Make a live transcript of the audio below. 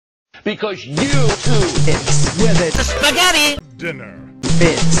because you too It's with it. The spaghetti! Dinner.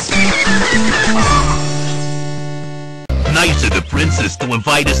 It's Nice of the princess to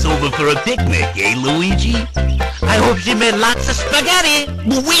invite us over for a picnic, eh, Luigi? I hope she made lots of spaghetti!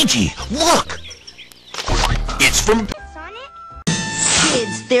 Luigi, look! It's from...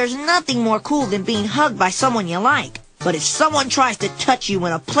 Kids, there's nothing more cool than being hugged by someone you like. But if someone tries to touch you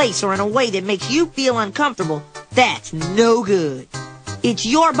in a place or in a way that makes you feel uncomfortable, that's no good. It's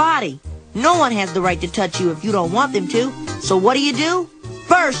your body. No one has the right to touch you if you don't want them to. So what do?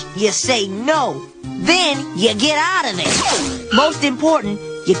 First, you say no. Then, you get out of there. Most important,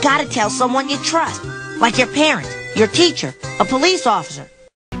 you gotta tell someone you trust. Like your parents, your teacher, a police officer.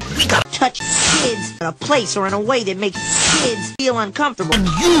 We gotta Touch kids in a place or in a way that makes kids feel uncomfortable.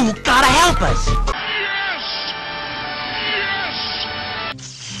 You gotta help us!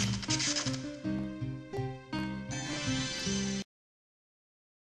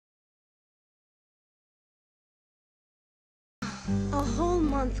 A whole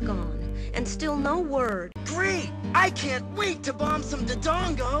month gone, and still no word. Great! I can't wait to bomb some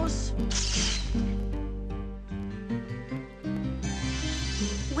dodongos!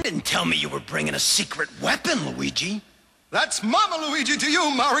 You didn't tell me you were bringing a secret weapon, Luigi. That's Mama Luigi to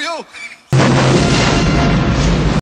you, Mario.